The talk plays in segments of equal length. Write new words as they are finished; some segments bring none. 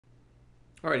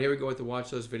All right, here we go with the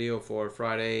watch list video for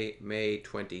Friday, May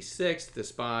 26th. The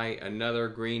SPY, another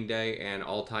green day and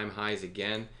all-time highs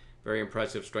again. Very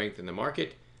impressive strength in the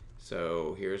market.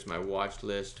 So here's my watch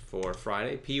list for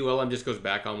Friday. PULM just goes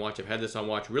back on watch. I've had this on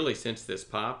watch really since this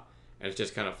pop, and it's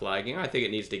just kind of flagging. I think it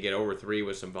needs to get over 3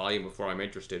 with some volume before I'm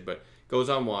interested, but goes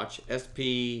on watch.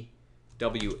 SPWH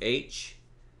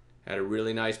had a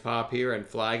really nice pop here and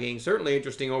flagging. Certainly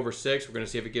interesting over 6. We're going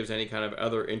to see if it gives any kind of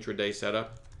other intraday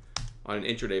setup on an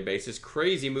intraday basis.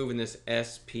 Crazy move in this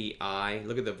SPI.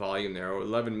 Look at the volume there,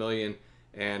 11 million,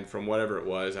 and from whatever it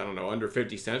was, I don't know, under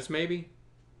 50 cents maybe?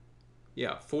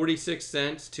 Yeah, 46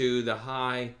 cents to the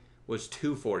high was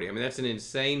 240. I mean, that's an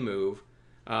insane move,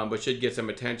 but should get some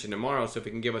attention tomorrow. So if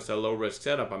it can give us a low risk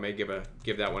setup, I may give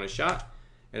that one a shot,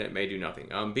 and it may do nothing.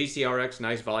 BCRX,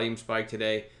 nice volume spike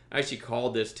today. I actually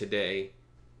called this today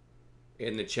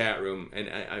in the chat room, and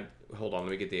I hold on, let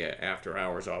me get the after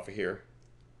hours off of here.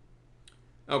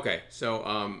 Okay,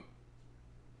 so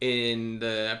in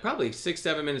the probably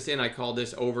 6-7 minutes in, I called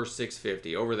this over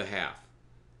 650, over the half.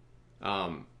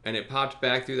 And it popped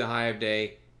back through the high of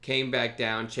day, came back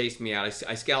down, chased me out.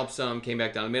 I scalped some, came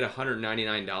back down. I made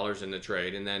 $199 in the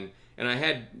trade, and I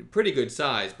had pretty good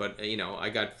size, but you know, I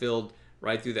got filled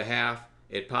right through the half.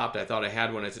 It popped. I thought I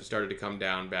had one as it started to come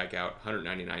down back out,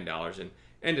 $199, and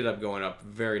ended up going up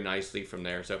very nicely from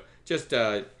there. So just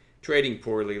trading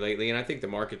poorly lately, and I think the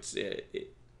market's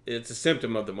it's a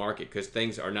symptom of the market because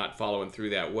things are not following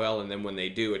through that well, and then when they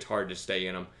do, it's hard to stay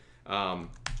in them.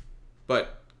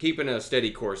 But keeping a steady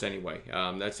course anyway.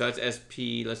 That's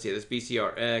SP. Let's see, that's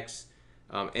BCRX,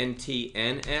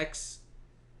 NTNX.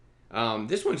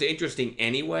 This one's interesting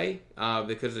anyway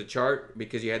because of the chart,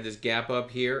 because you had this gap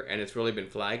up here and it's really been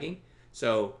flagging.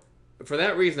 So for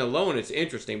that reason alone, it's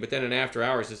interesting. But then in after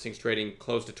hours, this thing's trading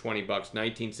close to 20 bucks,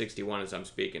 1961 as I'm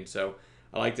speaking. So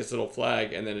I like this little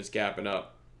flag, and then it's gapping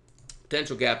up.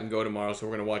 Potential gap and go tomorrow, so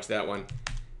we're going to watch that one.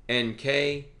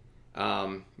 NK.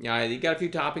 Yeah, you got a few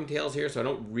topping tails here, so I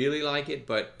don't really like it,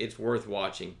 but it's worth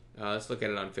watching. Let's look at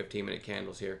it on 15-minute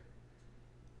candles here.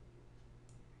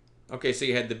 Okay, so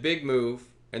you had the big move,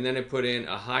 and then it put in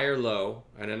a higher low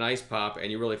and a nice pop,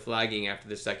 and you're really flagging after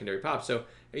this secondary pop. So,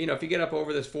 you know, if you get up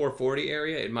over this 440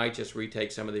 area, it might just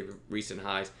retake some of the recent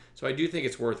highs. So I do think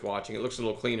it's worth watching. It looks a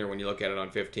little cleaner when you look at it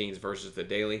on 15s versus the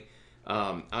daily.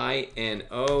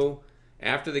 INO,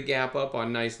 after the gap up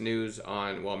on nice news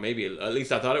on, well, maybe, at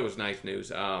least I thought it was nice news,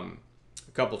 a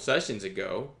couple sessions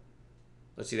ago.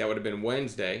 Let's see, that would have been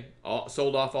Wednesday.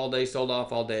 Sold off all day, sold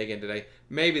off all day again today.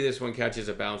 Maybe this one catches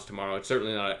a bounce tomorrow. It's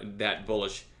certainly not that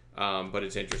bullish, but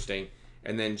it's interesting.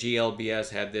 And then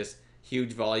GLBS had this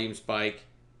huge volume spike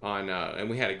on, and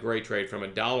we had a great trade from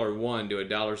 $1.01 to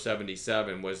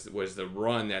 $1.77 was the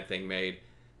run that thing made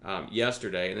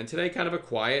yesterday. And then today, kind of a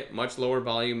quiet, much lower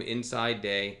volume inside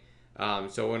day.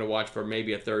 So we're going to watch for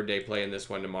maybe a third day play in this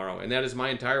one tomorrow. And that is my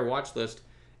entire watch list.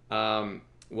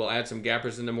 We'll add some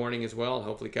gappers in the morning as well.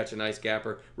 Hopefully catch a nice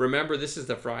gapper. Remember, this is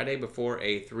the Friday before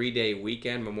a 3-day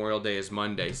weekend. Memorial Day is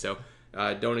Monday. So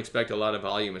don't expect a lot of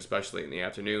volume, especially in the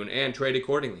afternoon. And trade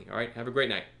accordingly. All right, have a great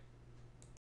night.